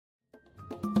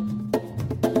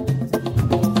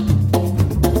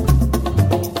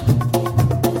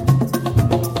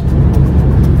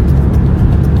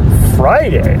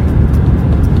Friday.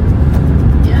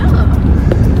 Yeah.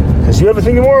 Because you have a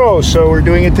thing tomorrow, so we're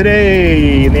doing it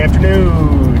today in the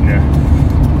afternoon.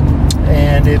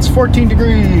 And it's 14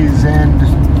 degrees and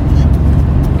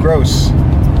gross.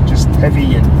 Just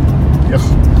heavy and ugh.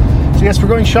 So yes, we're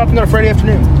going shopping on a Friday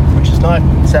afternoon, which is not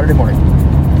Saturday morning.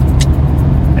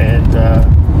 And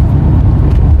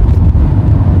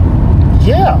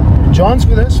yeah, John's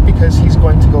with us because he's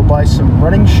going to go buy some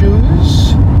running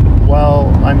shoes while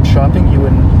I'm shopping. You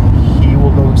and he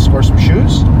will go score some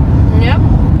shoes. Yep.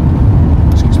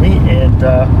 Excuse me. And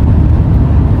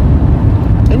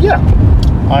yeah,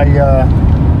 I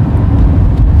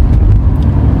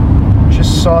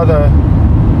just saw the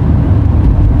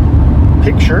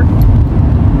picture,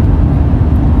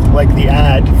 like the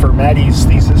ad for Maddie's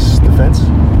thesis defense.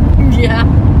 Yeah.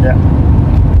 Yeah.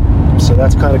 So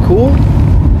that's kind of cool.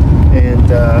 And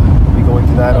we go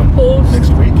into that on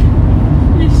next week.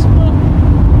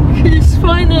 He's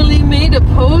finally made a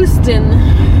post in,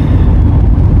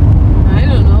 I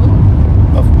don't know.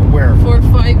 Of where? 4 or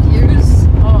 5 years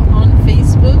on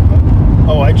Facebook.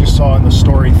 Oh, I just saw in the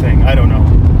story thing. I don't know.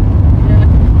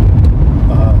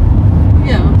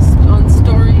 Yeah. On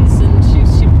stories, and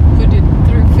she put it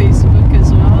through Facebook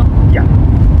as well. Yeah.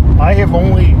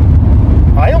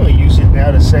 I only use it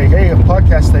now to say, hey, a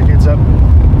podcast I did's up.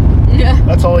 Yeah.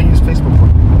 That's all I use Facebook for.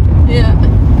 Yeah.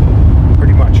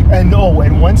 Pretty much. And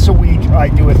once a week I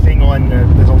do a thing on,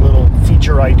 there's a little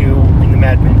feature I do in the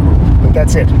Mad Men group. But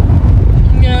that's it.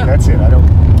 Yeah. That's it. I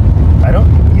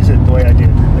don't use it the way I did.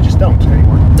 I just don't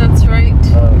anymore. That's right.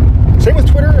 Same with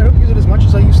Twitter. I don't use it as much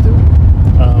as I used to.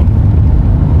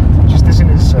 Just isn't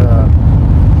as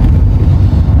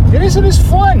it isn't as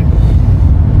fun.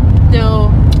 No.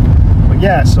 But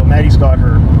yeah, so Maddie's got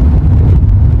her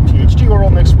PhD oral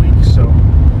next week, so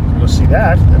we'll go see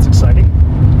that. That's exciting.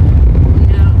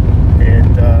 Yeah.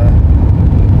 And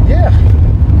yeah,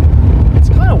 it's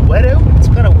kind of wet out. It's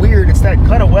kind of weird. It's that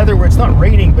kind of weather where it's not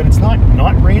raining, but it's not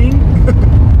raining.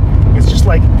 It's just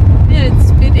like, yeah, it's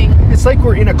spitting. It's like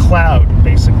we're in a cloud,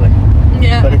 basically.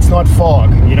 Yeah. But it's not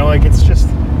fog, like it's just,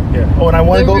 yeah. Oh, and I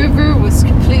want to go. The river was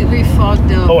completely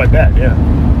fogged up. Oh, I bet, yeah.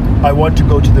 I want to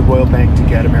go to the Royal Bank to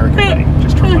get American money,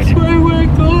 just to remind you. That's where we're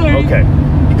going. Okay,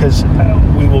 because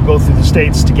we will go through the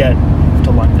States to get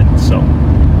to London, so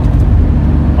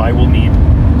we will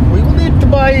need to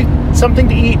buy something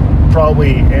to eat,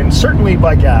 probably, and certainly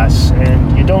buy gas.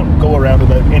 And you don't go around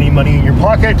without any money in your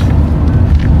pocket.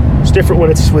 It's different when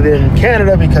it's within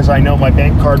Canada because I know my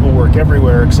bank card will work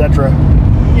everywhere, etc.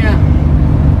 Yeah.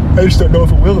 I just don't know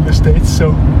if it will in the States,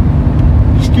 so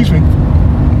excuse me.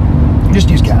 Just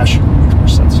use cash. Makes more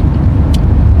sense.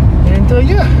 And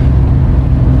yeah.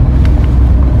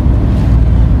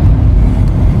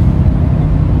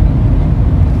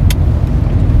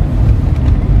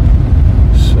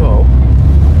 So,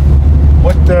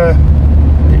 what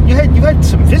you had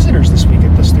some visitors this week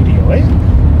at the studio, eh?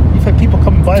 You've had people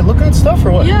coming by looking at stuff,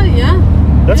 or what? Yeah.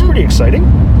 That's pretty exciting.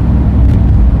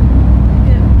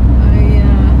 Yeah.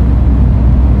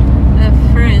 I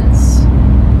have friends.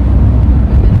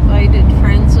 I've invited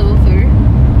friends over.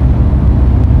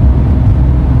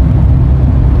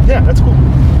 Yeah, that's cool.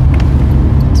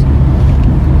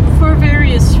 For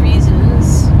various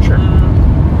reasons. Sure.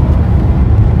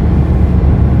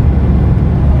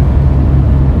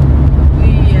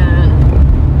 We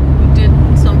did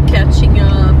some catching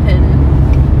up and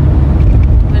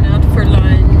went out for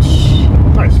lunch.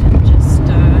 Nice. Just I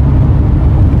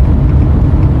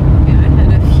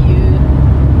had a few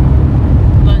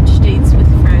lunch dates with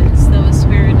friends. That was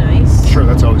very nice. Sure,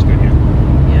 that's always good, yeah.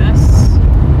 Yes.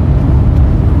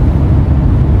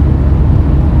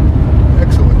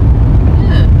 Excellent.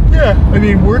 Yeah. Yeah, I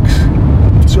mean, work's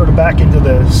sort of back into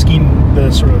the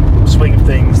sort of swing of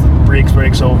things. The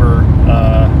break's over.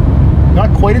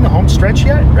 Not quite in the home stretch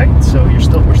yet, right? So we're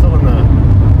still in the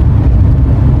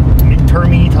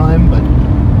midterm-y time, but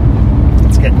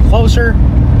it's getting closer.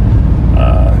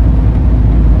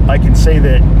 I can say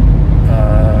that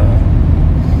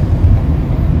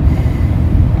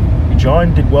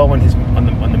John did well on the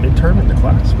midterm in the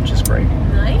class, which is great.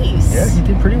 Nice. Yeah, he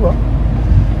did pretty well.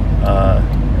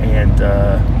 And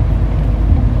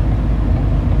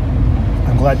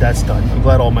I'm glad that's done. I'm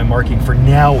glad all my marking for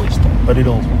now is done, but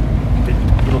it'll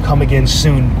come again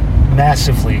soon,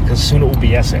 massively, because soon it will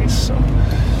be essays. So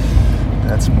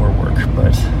that's more work,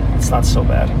 but it's not so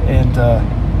bad. And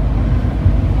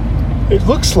it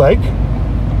looks like,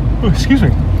 excuse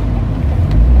me,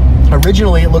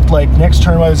 Originally, it looked like next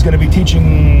term I was going to be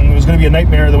teaching, it was going to be a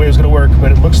nightmare the way it was going to work,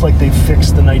 but it looks like they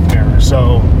fixed the nightmare.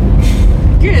 So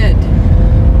Good.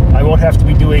 I won't have to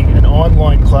be doing an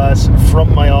online class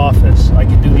from my office. I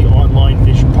can do the online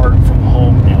vision part from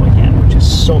home now again, which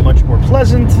is so much more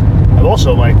pleasant. And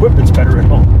also, my equipment's better at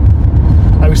home.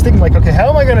 I was thinking like, okay, how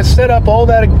am I going to set up all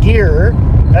that gear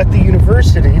at the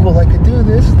university? Well, I could do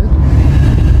this.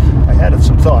 I had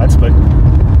some thoughts, but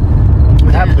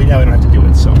happily now I don't have to do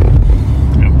it, so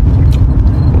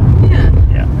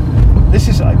yeah.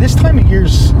 This time of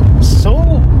year's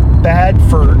so bad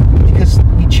because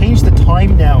we changed the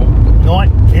time now, not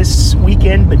this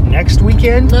weekend but next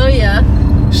weekend. Oh yeah.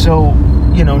 So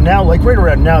now, like right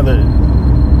around now, the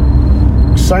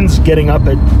sun's getting up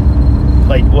at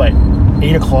like what,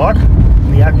 8 o'clock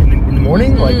in the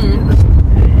morning, like,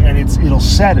 and it'll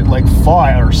set at like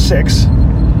 5 or 6.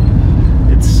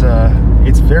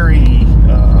 It's very I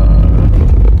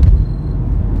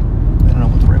don't know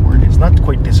what the right word is. Not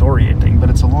quite disorienting, but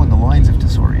it's along the lines of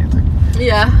disorienting.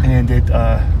 Yeah. And it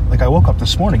like I woke up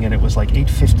this morning and it was like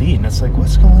 8:15. It's like,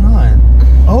 what's going on?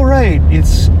 Oh right,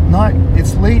 it's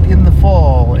late in the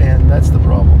fall, and that's the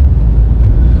problem.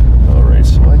 All right,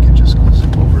 so I can just go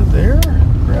zip over there,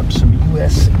 grab some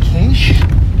US cash.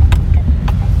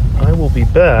 I will be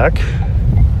back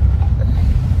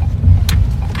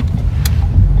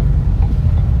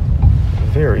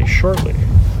very shortly.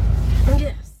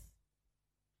 Yes.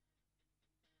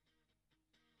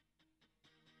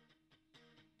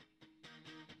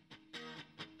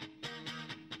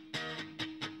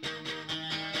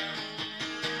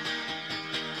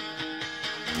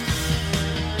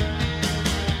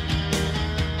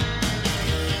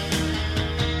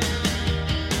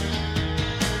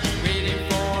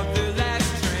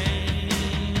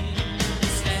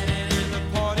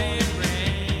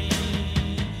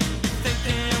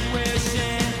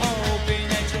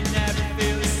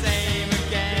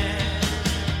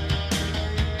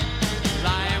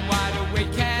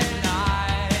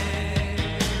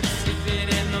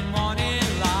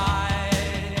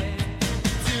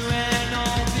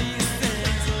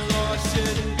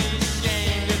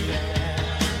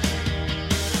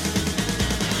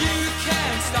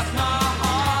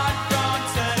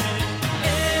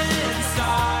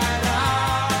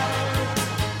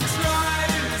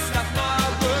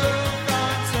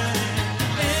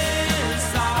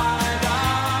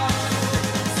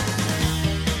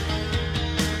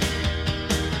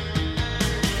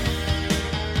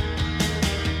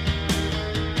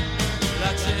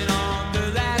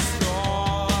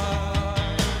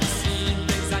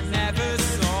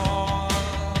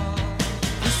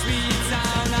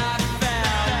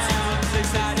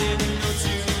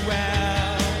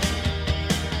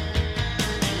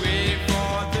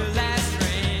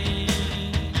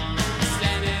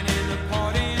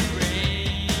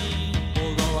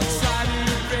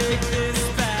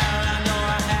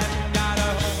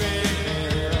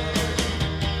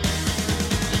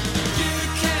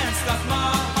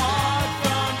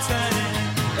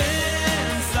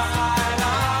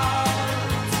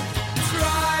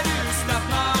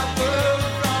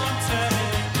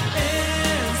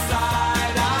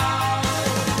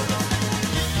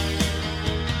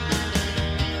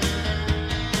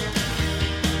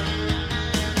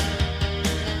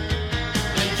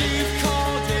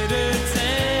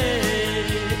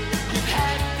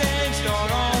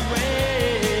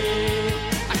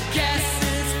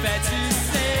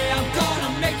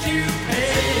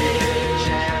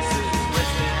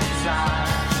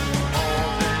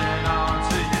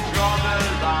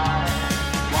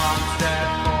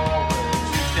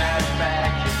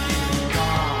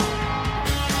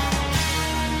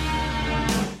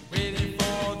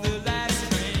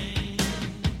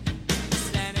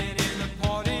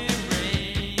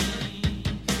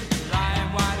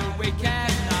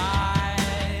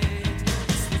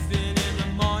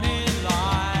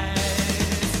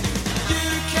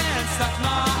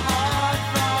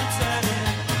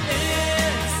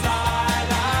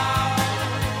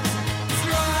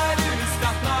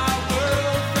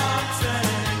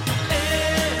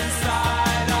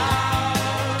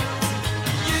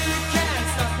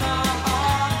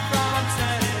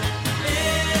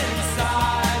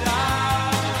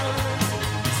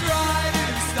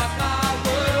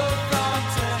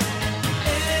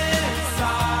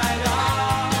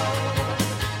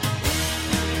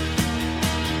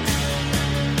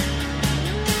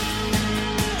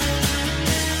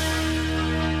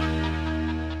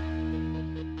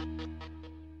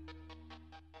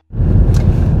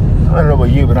 I don't know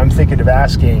about you, but I'm thinking of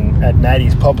asking at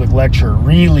Maddie's public lecture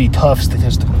really tough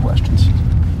statistical questions.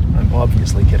 I'm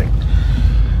obviously kidding.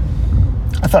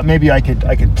 I thought maybe I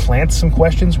could plant some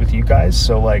questions with you guys,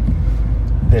 so like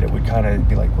that it would kind of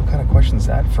be like, what kind of question is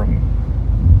that from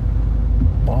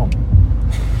Mom?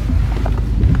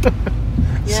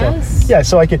 Yes.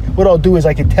 So what I'll do is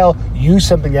I could tell you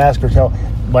something to ask, or tell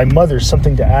my mother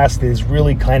something to ask that is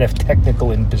really kind of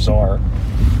technical and bizarre.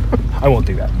 I won't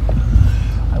do that.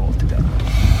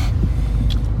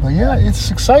 But yeah,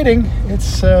 it's exciting.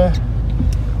 It's a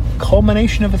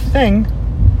culmination of a thing.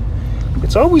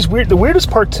 It's always weird. The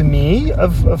weirdest part to me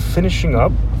of finishing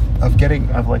up, of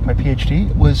like my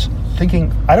PhD, was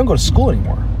thinking I don't go to school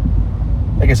anymore,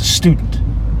 like as a student.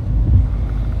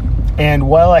 And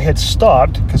while I had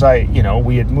stopped, because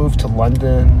we had moved to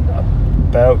London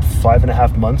about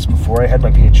 5.5 months before I had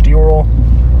my PhD oral,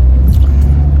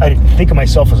 I didn't think of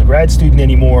myself as a grad student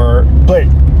anymore, but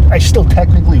I still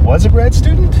technically was a grad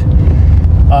student.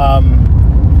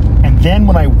 And then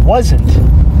when I wasn't,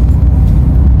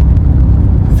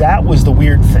 that was the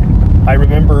weird thing. I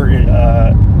remember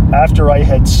after I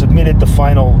had submitted the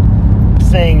final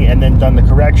thing and then done the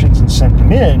corrections and sent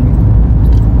them in,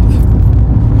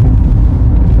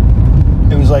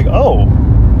 it was like,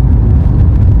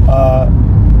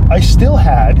 I still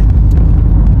had...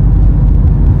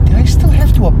 Did I still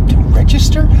have to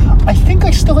register? I think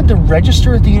I still had to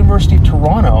register at the University of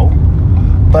Toronto,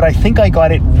 but I think I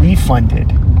got it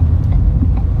refunded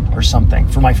or something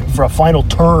for a final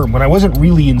term when I wasn't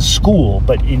really in school,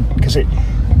 but because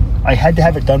I had to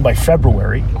have it done by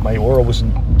February. My oral was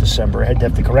in December. I had to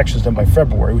have the corrections done by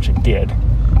February, which I did.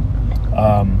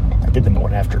 I did them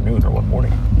one afternoon or one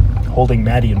morning, holding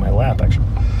Maddie in my lap, actually.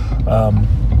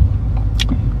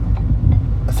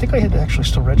 I think I had to actually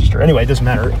still register. Anyway, it doesn't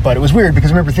matter. But it was weird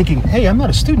because I remember thinking, hey, I'm not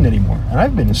a student anymore. And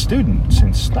I've been a student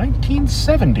since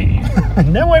 1970.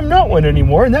 And now I'm not one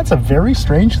anymore. And that's a very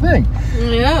strange thing.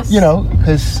 Yes.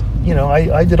 Because,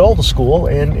 I did all the school.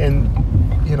 And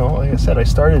like I said, I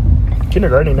started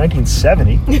kindergarten in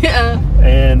 1970. Yeah.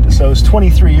 And so it's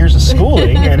 23 years of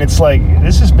schooling. And it's like,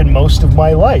 this has been most of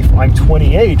my life. I'm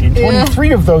 28. In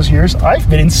 23 of those years, I've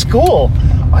been in school.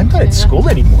 I'm not in school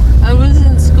anymore. I was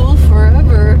in school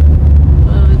forever,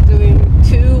 doing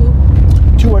two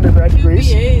undergrad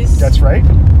degrees. BAs. That's right.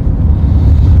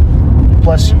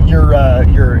 Plus your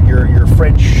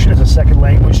French as a second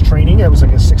language training. That was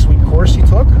like a 6-week course you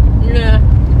took. Yeah.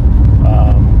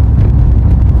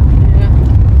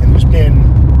 And there's been...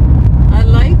 I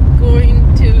like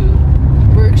going to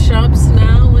workshops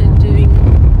now and doing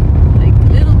like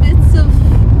little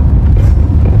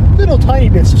tiny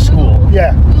bits of school.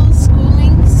 Little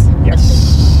schoolings.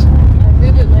 Yes. I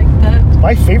really like that.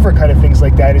 My favorite kind of things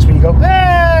like that is when you go,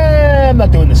 I'm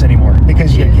not doing this anymore.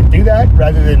 Because you can do that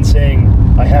rather than saying,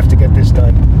 I have to get this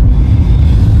done.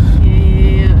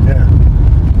 Yeah.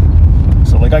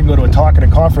 So like I can go to a talk at a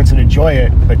conference and enjoy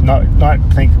it, but not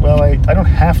think, well, I don't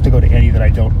have to go to any that I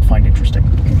don't find interesting.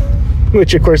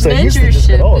 Which of course I used to just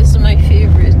at all. Mentorship is my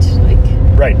favorite. Like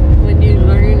right. When you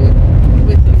learn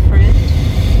with a friend.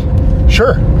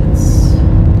 Sure.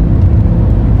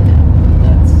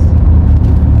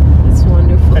 That's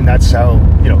wonderful. And that's how,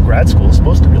 grad school is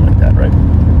supposed to be like that, right?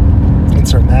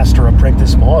 It's our master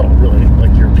apprentice model, really.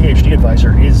 Like your PhD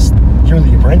advisor you're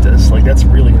the apprentice. Like that's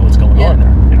really what's going on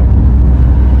there,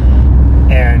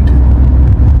 And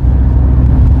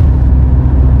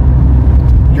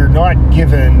you're not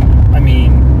given,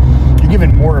 you're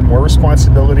given more and more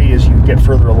responsibility as you get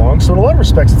further along. So in a lot of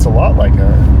respects, it's a lot like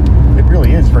it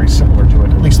really is very similar to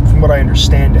it, at least from what I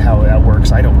understand how that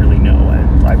works. I don't really know.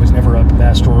 I was never a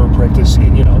master or apprentice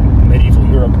in, medieval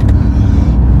Europe,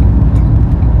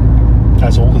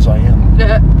 as old as I am.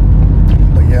 Yeah.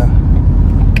 But yeah.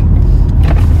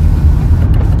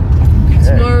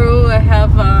 Okay. Tomorrow I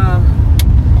have a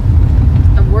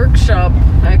workshop,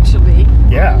 actually.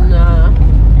 Yeah. On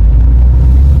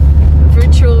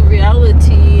virtual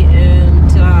reality and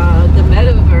the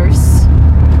metaverse.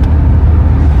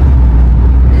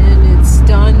 And it's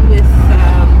done with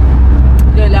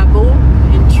Le Labo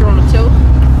in Toronto.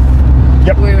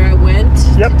 Yep. Where I went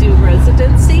to do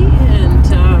residency, and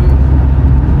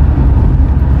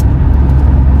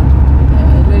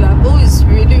Le Labo is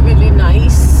really, really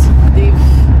nice.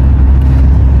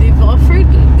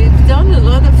 They've done a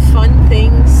lot of fun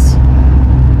things,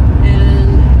 and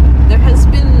there has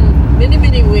been many,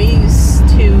 many ways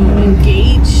to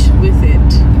engage with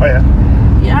it. Oh yeah.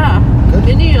 Yeah. Good.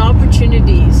 Many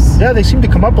opportunities. Yeah, they seem to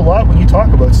come up a lot when you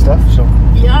talk about stuff. So.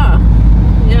 Yeah.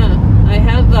 I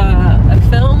have a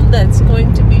film that's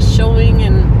going to be showing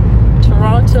in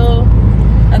Toronto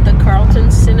at the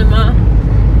Carlton Cinema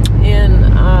in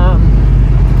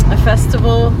a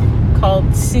festival called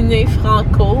Ciné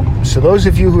Franco. So those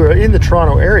of you who are in the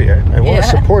Toronto area and want to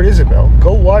Yeah. support Isabel,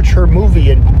 go watch her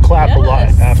movie and clap a lot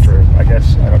Yes. after, I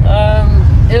guess. I don't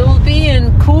know. It will be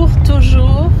in Cours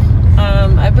Toujours.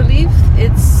 I believe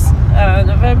it's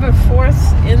November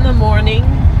 4th in the morning.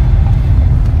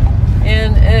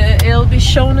 And it'll be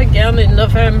shown again in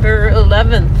November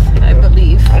 11th, I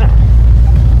believe.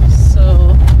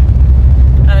 So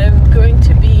I'm going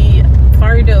to be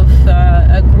part of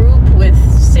a group with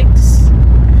 6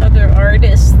 other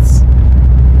artists.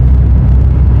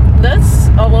 That's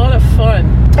a lot of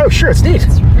fun. Oh, sure, it's neat.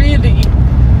 It's really,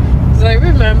 because I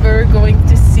remember going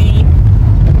to see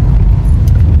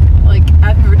like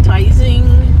advertising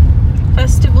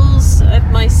festivals at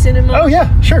my cinema. Oh,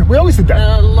 yeah, sure. We always did that.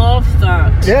 I love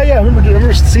that. Yeah, I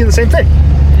remember seeing the same thing.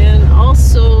 And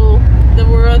also, there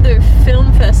were other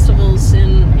film festivals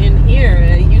in here.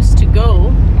 I used to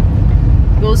go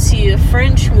see a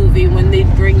French movie when they'd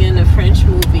bring in a French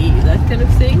movie, that kind of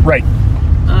thing. Right.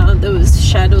 There was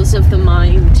Shadows of the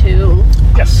Mind too.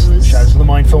 Yes, It was Shadows of the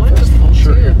Mind Film wonderful, Festival.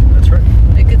 Sure, too. yeah, that's right.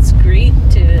 Like, it's great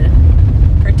to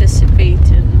participate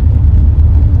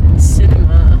in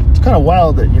cinema. It's kind of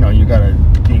wild that, you got it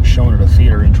being shown at a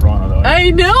theater in Toronto, though. I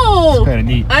know! It's kind of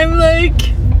neat. I'm like,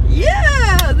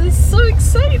 yeah, this is so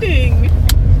exciting.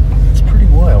 It's pretty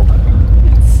wild.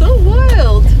 It's so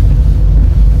wild.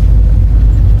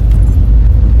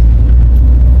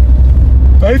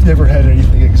 I've never had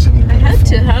anything exhibited. I had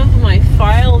to have my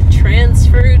file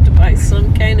transferred by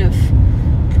some kind of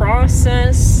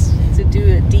process to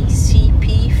do a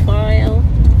DCP file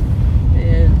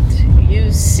and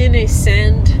use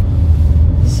CineSend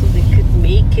so they could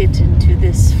make it into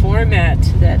this format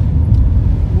that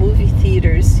movie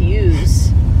theaters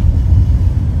use.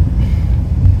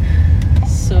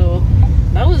 So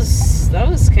that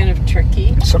was kind of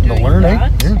tricky. Something to doing learn, eh?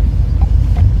 that. Yeah.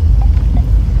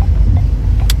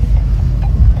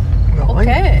 Well,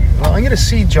 Okay. I'm going to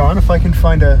see, John, if I can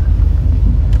find a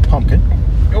pumpkin.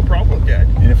 No problem, Dad.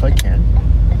 And if I can.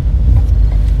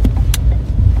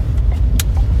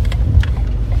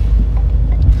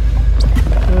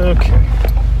 Okay.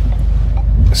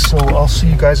 So I'll see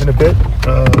you guys in a bit.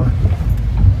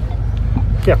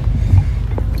 Yeah.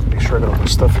 Make sure I got all my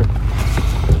stuff here.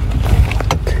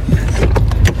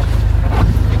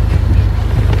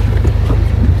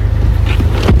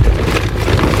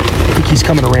 I think he's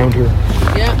coming around here.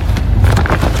 Yeah.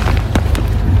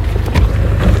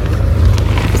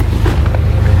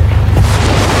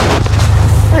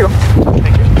 There you go.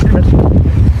 Thank you. Very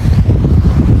much.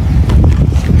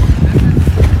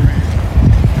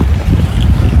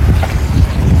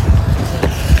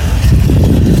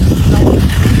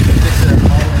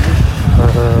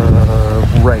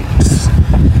 Right.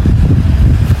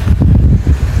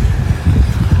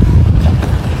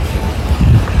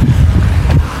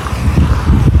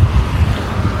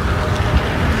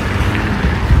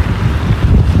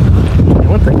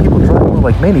 One thing, people drive more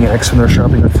like maniacs when they're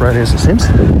shopping on Fridays, it seems.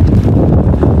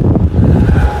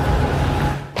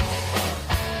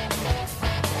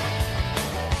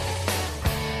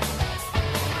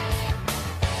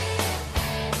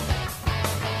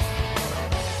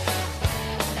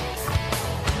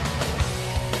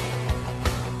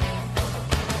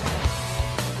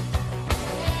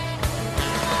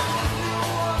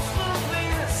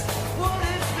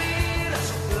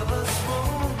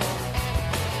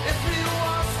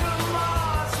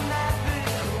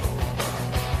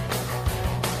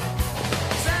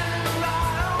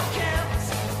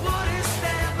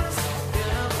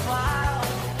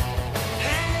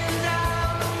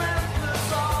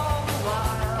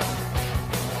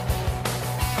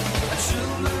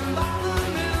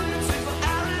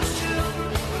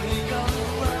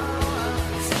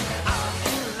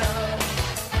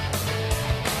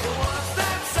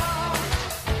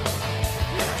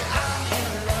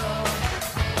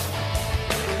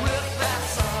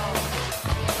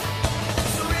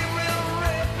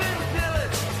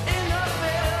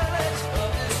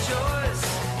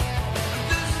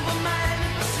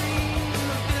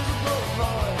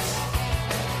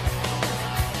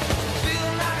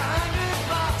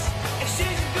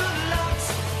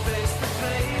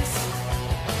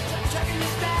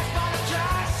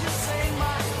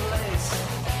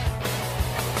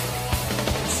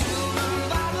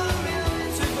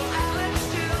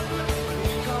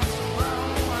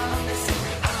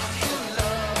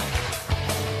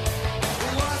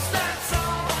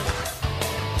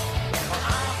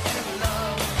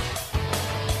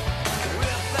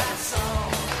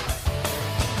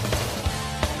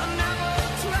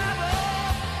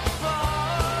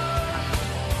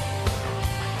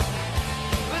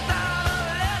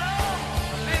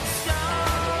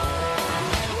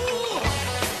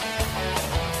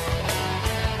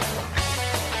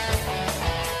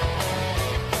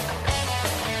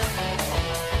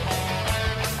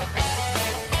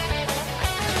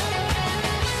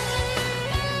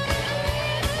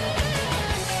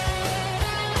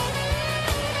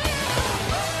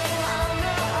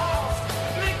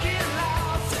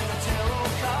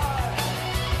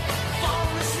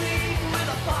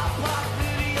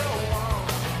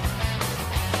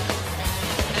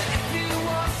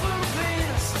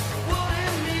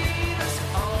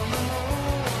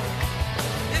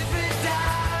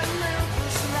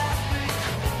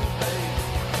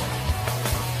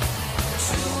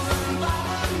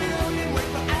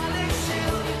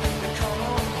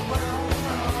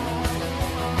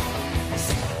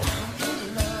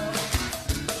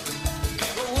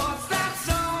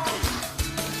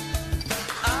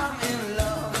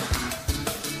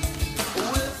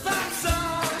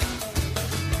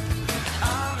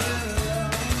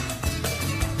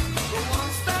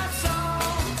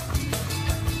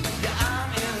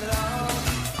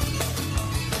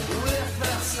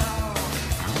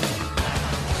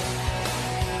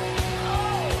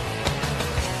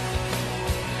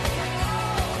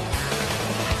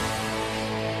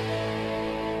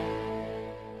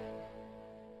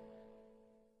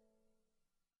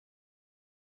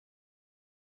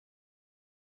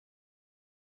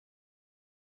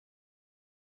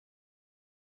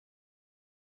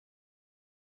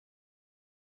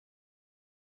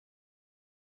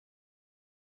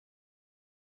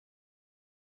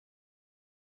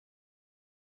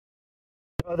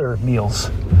 Other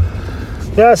meals.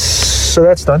 Yes, so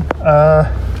that's done. It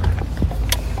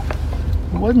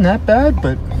wasn't that bad,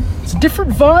 but it's a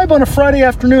different vibe on a Friday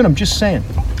afternoon, I'm just saying.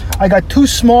 I got 2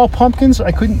 small pumpkins.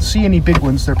 I couldn't see any big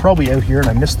ones. They're probably out here and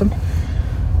I missed them.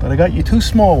 But I got you 2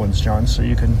 small ones, John, so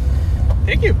you can...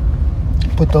 Thank you.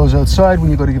 Put those outside when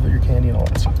you go to give it your candy and all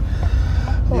that stuff.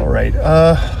 All right.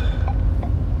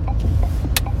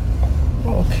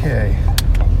 Okay.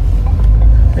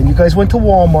 And you guys went to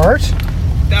Walmart.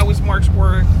 That was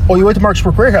Marksburg. Oh, you went to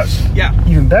Marksburg Warehouse? Yeah.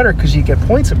 Even better, because you get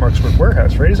points at Marksburg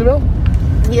Warehouse, right, Isabel?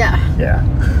 Yeah. Yeah.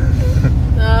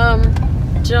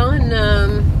 John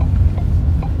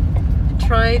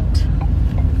tried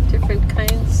different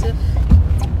kinds of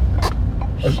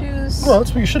shoes. Well,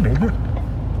 that's what you should do.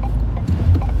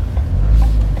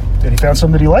 And he found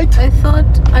some that he liked? I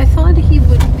thought he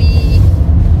would be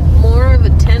more of a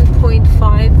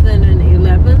 10.5 than an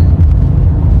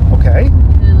 11. Okay.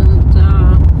 And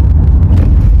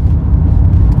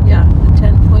yeah, the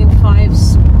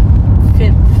 10.5s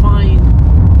fit fine.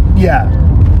 Yeah.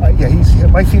 Yeah,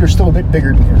 my feet are still a bit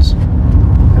bigger than his.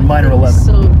 And mine are 11.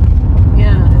 So,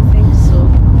 yeah, I think so.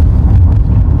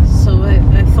 So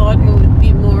I thought it would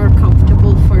be more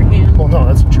comfortable for him. Well, no,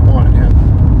 that's what you wanted, yeah.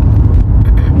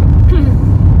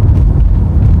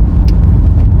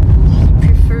 He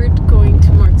preferred going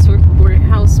to Marksburg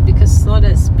Warehouse because it's not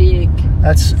as big.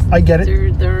 I get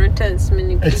it. There aren't as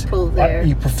many people there.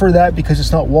 You prefer that because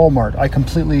it's not Walmart. I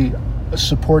completely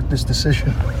support this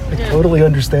decision. I totally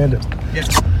understand it.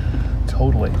 Yes.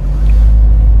 Totally.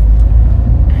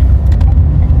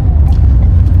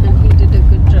 And he did a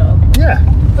good job. Yeah,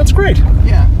 that's great.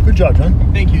 Yeah. Good job, John.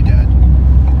 Thank you, Dad.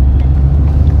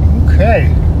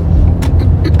 Okay.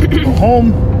 Go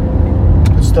home.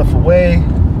 Put stuff away.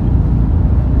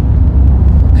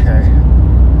 Okay.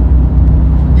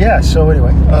 Yeah, so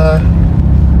anyway,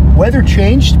 weather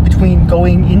changed between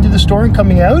going into the store and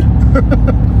coming out.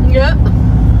 Yeah.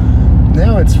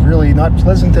 Now it's really not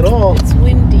pleasant at all. It's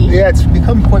windy. Yeah, it's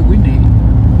become quite windy.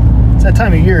 It's that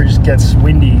time of year, it just gets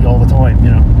windy all the time,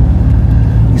 you know.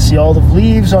 You see all the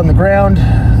leaves on the ground.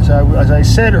 As I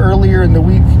said earlier in the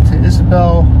week to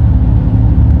Isabel,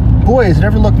 boy, does it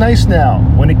ever look nice now.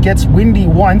 When it gets windy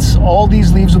once, all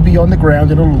these leaves will be on the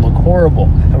ground and it'll look horrible.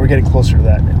 And we're getting closer to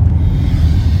that now.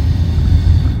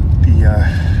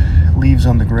 The leaves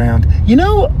on the ground. You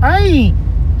know,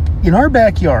 in our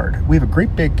backyard, we have a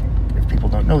great big, if people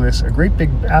don't know this, a great big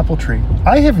apple tree.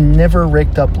 I have never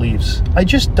raked up leaves. I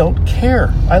just don't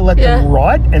care. I let them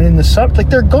rot, and in the summer, like,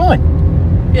 they're gone.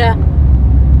 Yeah.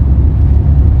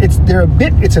 It's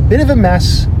a bit of a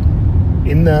mess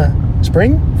in the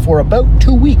spring for about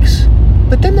 2 weeks,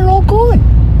 but then they're all gone.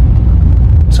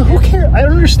 So who cares? I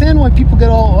don't understand why people get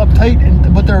all uptight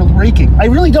but they're raking. I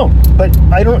really don't, but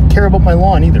I don't care about my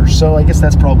lawn either. So I guess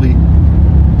that's probably,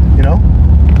 you know.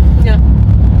 Yeah.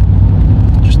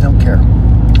 Just don't care.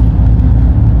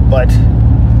 But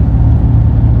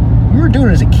we were doing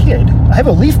it as a kid. I have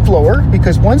a leaf blower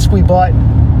because when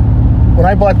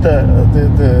I bought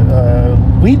the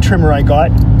weed trimmer I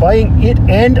got, buying it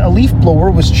and a leaf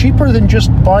blower was cheaper than just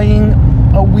buying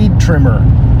a weed trimmer.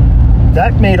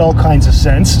 That made all kinds of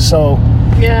sense. So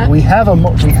yeah, we have a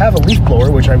leaf blower,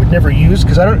 which I would never use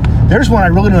because there's one I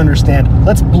really don't understand.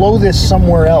 Let's blow this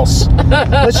somewhere else.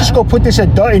 Let's just go put this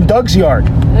in Doug's yard.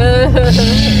 And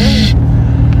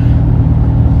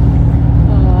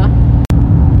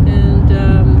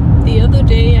the other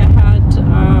day I had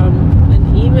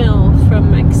an email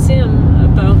from Maxim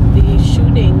about the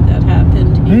shooting that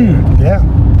happened here. Yeah.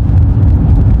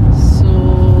 So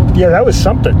yeah, that was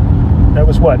something. That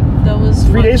was what? That was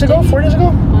 4 days ago?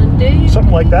 Monday?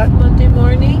 Something like that. Monday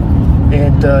morning.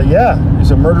 And yeah, it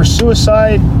was a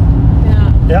murder-suicide.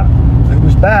 Yeah. Yeah, it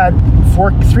was bad.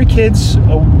 3 kids,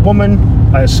 a woman,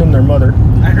 I assume their mother.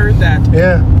 I heard that.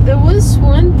 Yeah. There was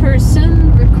one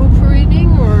person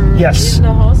recuperating or yes. in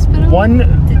the hospital? One.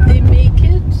 Did they make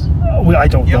it? I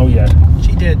don't know yet.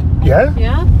 She did. Yeah?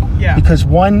 Yeah? Yeah. Because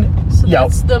one... So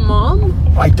that's the mom?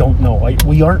 I don't know.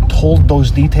 We aren't told those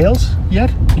details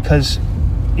yet because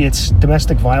it's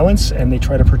domestic violence and they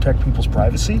try to protect people's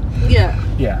privacy. Yeah.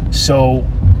 Yeah. So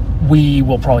we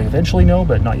will probably eventually know,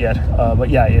 but not yet. But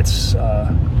yeah, it's...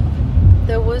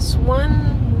 There was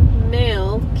one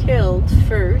male killed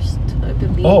first, I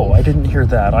believe. Oh, I didn't hear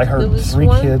that. I heard 3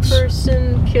 kids. There was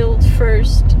one person killed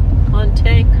first on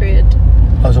Tancred.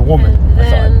 I was a woman, And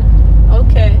then,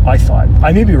 I thought.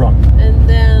 I may be wrong. And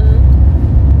then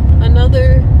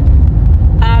another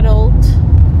adult.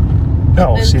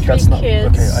 No, and see, that's 3 not...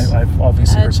 kids Okay, I've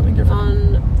obviously heard something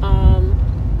different. On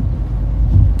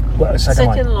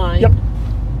second line. Yep.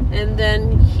 And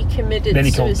then he committed Then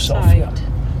he killed suicide. himself, yeah.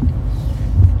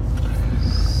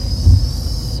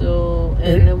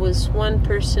 And there was one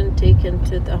person taken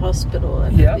to the hospital, I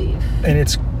believe. And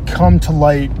it's come to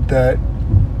light that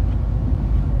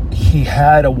he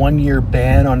had a 1-year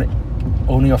ban on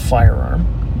owning a firearm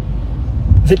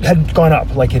that had gone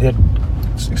up, like it had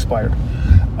expired.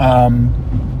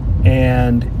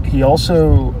 And he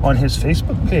also, on his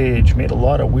Facebook page, made a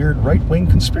lot of weird right-wing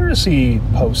conspiracy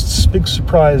posts. Big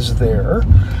surprise there.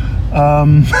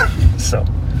 So,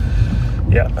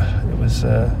 yeah,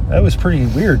 it was pretty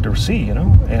weird to see, you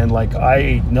know. And like,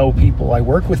 I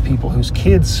work with people whose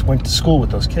kids went to school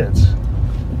with those kids.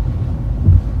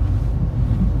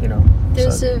 You know.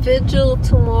 There's a vigil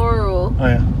tomorrow. Oh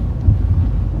yeah.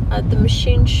 At the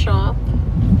machine shop.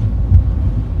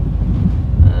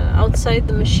 Outside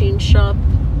the machine shop.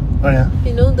 Oh yeah.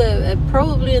 You know,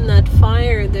 probably in that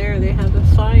fire there, they have a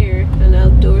fire, an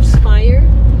outdoors fire.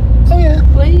 Oh yeah.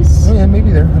 Place. Oh yeah,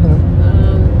 maybe there. I don't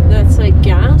know. That's like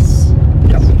gas.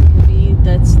 Yeah. So maybe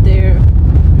that's there.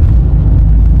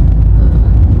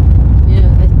 Yeah,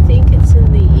 I think it's in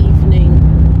the evening.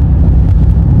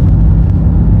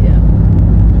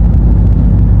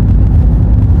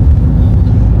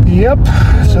 Yep.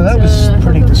 So that was a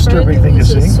pretty disturbing thing to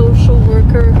see. There was a social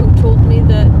worker who told me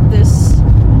that this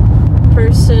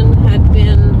person had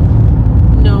been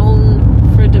known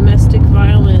for domestic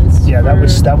violence. Yeah, that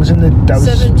was in the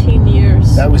 17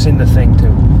 years. That was in the thing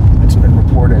too. It's been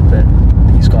reported that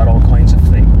he's got all kinds of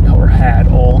things, or had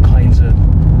all kinds of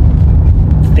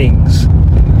things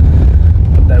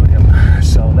about him.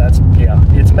 So that's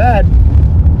it's bad.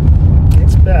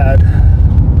 It's bad.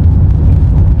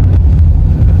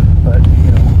 But,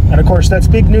 you know, and of course that's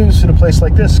big news in a place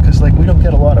like this, because like we don't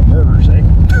get a lot of murders, eh?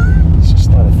 It's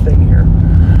just not a thing here.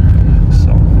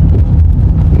 So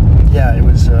yeah, it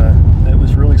was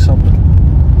really something.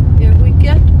 Yeah, we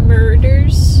get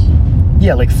murders.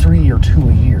 Yeah, like 3 or 2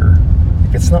 a year.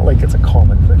 Like, it's not like it's a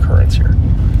common occurrence here,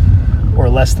 or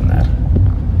less than that.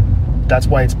 That's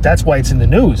why it's in the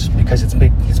news, because it's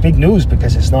big. It's big news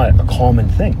because it's not a common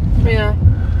thing. Yeah.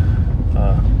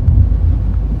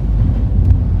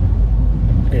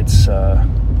 It's I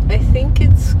think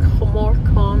it's more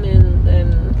common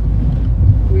than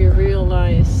we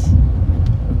realize.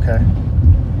 Okay.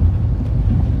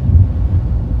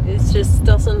 It just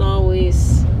doesn't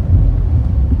always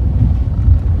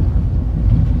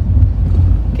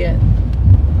get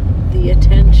the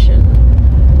attention.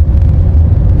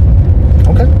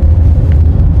 Okay.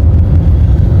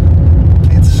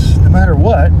 It's, no matter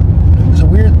what, it was a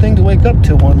weird thing to wake up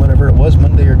to on whenever it was,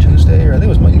 Monday or Tuesday, or I think it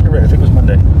was Monday. You're right, I think it was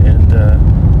Monday. And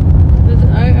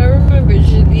I remember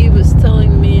Julie was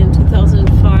telling me in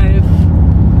 2005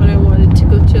 when I wanted to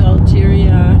go to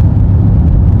Algeria,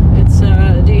 it's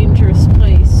a dangerous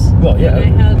place. well, yeah,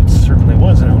 and I had it certainly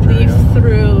was in Algeria. Leaf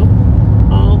through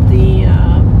all the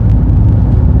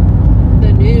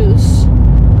news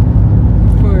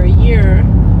for a year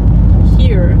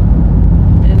here,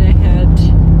 and I had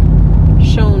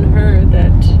shown her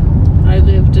that I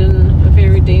lived in a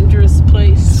very dangerous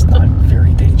place. It's not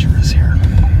very dangerous here.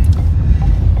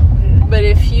 But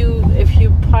if you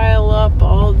pile up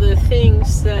all the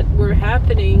things that were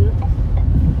happening,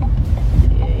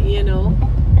 you know,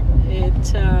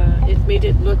 it made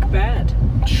it look bad.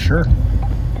 Sure.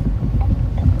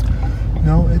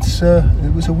 No,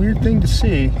 it was a weird thing to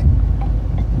see.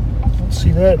 Don't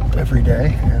see that every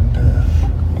day, and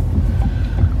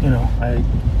you know,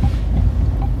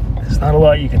 there's not a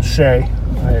lot you can say.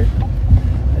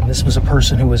 And this was a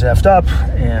person who was effed up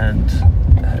and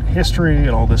had history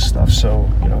and all this stuff. So,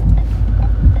 you know,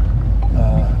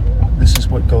 this is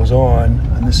what goes on,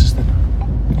 and this is the,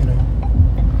 you know.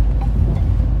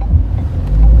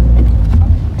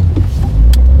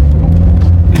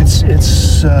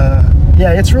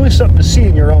 It's really something to see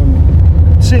in your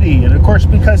own city, and of course,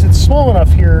 because it's small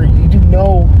enough here, you do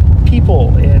know people,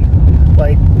 and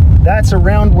like that's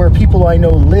around where people I know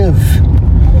live.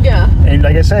 Yeah. And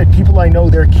like I said, people I know,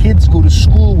 their kids go to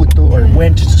school with or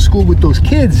went to school with those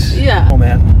kids. Yeah. Oh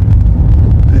man,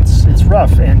 it's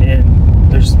rough, and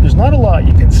there's not a lot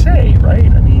you can say, right?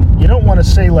 I mean, you don't want to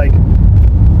say like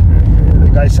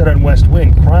the guy said on West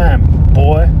Wing, crime,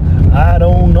 boy, I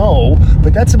don't know,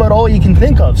 but that's about all you can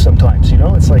think of sometimes, you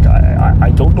know? It's like,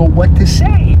 I don't know what to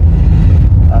say.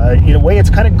 In a way, it's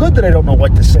kind of good that I don't know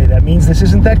what to say. That means this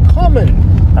isn't that common.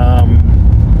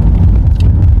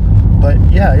 But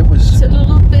yeah, it's a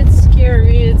little bit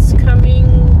scary. It's coming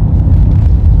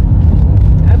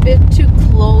a bit too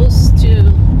close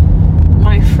to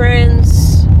my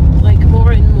friends, like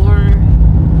more and more,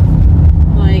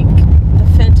 like the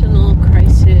fentanyl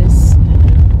crisis.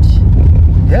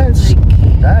 Yeah, it's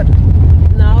like, bad.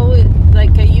 Now,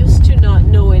 like I used to not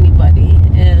know anybody,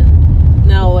 and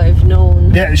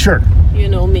Sure. You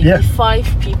know, maybe Yeah.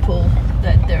 5 people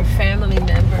that their family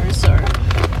members are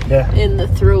Yeah. in the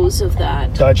throes of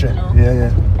that. Gotcha. You know?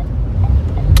 Yeah.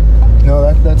 No,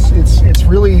 it's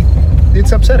really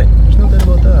upsetting. There's no doubt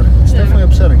about that. It's definitely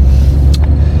upsetting.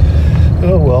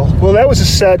 Oh well. Well, that was a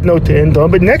sad note to end on.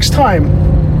 But next time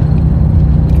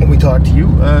when we talk to you,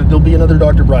 there'll be another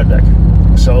Dr. Broadbeck.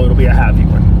 So it'll be a happy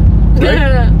one. Right?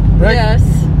 Yeah. Right? Yes.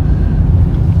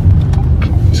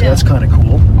 So that's kind of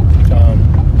cool.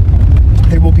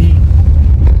 There will be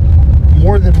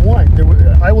more than one.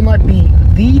 I will not be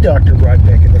the Dr.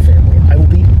 Broadbeck in the family. I will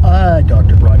be a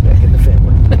Dr. Broadbeck in the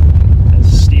family. As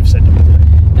Steve said to me today.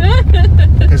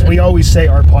 Because we always say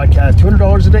our podcast,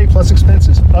 $200 a day plus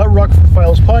expenses. A Rockford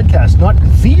Files podcast, not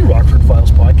the Rockford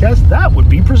Files podcast. That would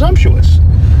be presumptuous.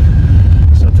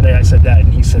 So today I said that,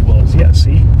 and he said, well, yeah,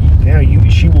 see, now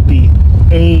she will be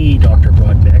a Dr.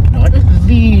 Broadbeck, not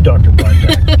the Dr.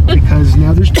 Broadbeck. Because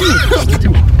now there's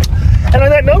two. And on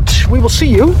that note, we will see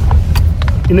you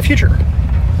in the future.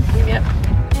 Yep.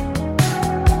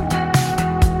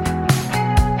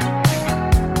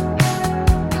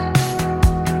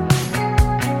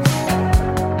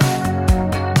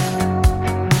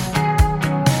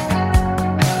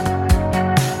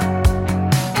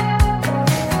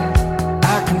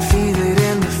 I can feel it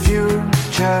in the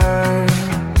future.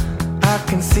 I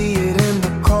can see it in the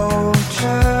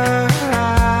culture.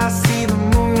 I see the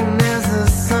moon as the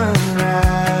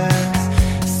sunrise.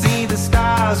 See the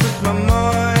stars with my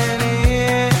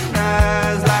morning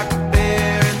eyes. Like a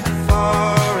bear in the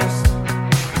forest.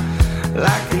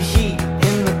 Like the heat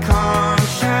in the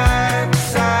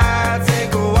contrast. I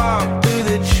take a walk through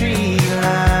the tree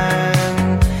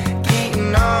line.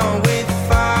 Getting on with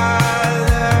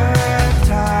Father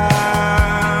Time.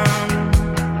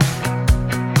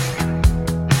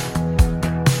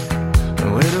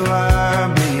 Where do I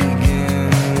begin?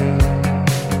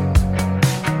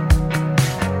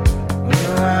 Where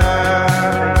do I?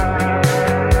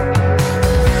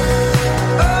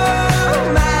 Oh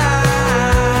my,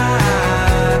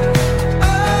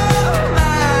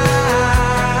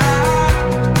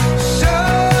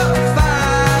 surefire,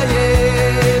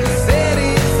 the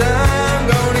setting sun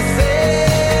gonna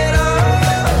set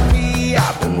on me.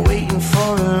 I've been waiting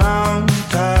for a long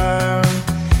time.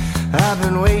 I've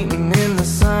been waiting in the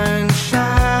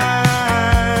sunshine,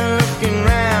 looking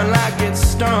round like it's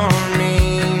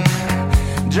storming,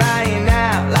 drying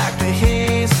out like the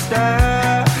histamine.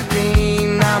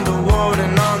 I'm the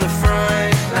warden on the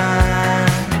front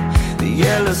line, the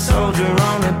yellow soldier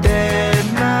on a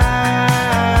deadline.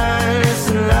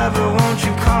 Listen, lover, won't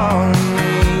you call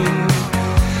me?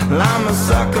 I'm a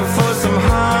sucker for some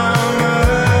harmony.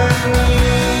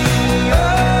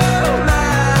 Oh my,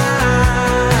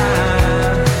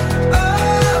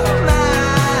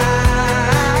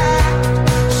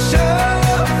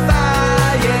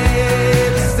 surefire,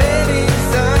 the setting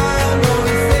sun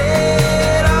gonna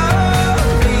set on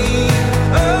me.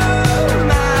 Oh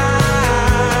my,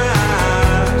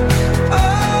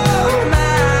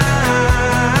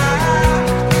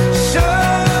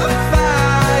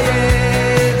 surefire,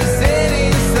 the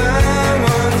setting sun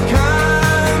won't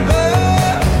come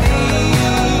but me.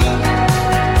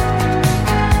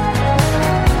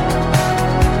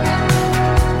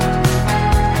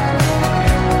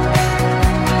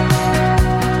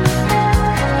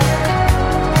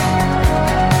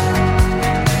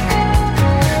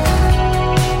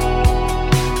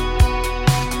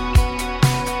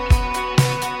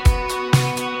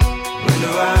 When do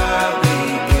I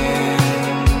begin?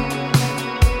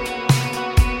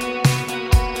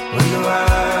 When do I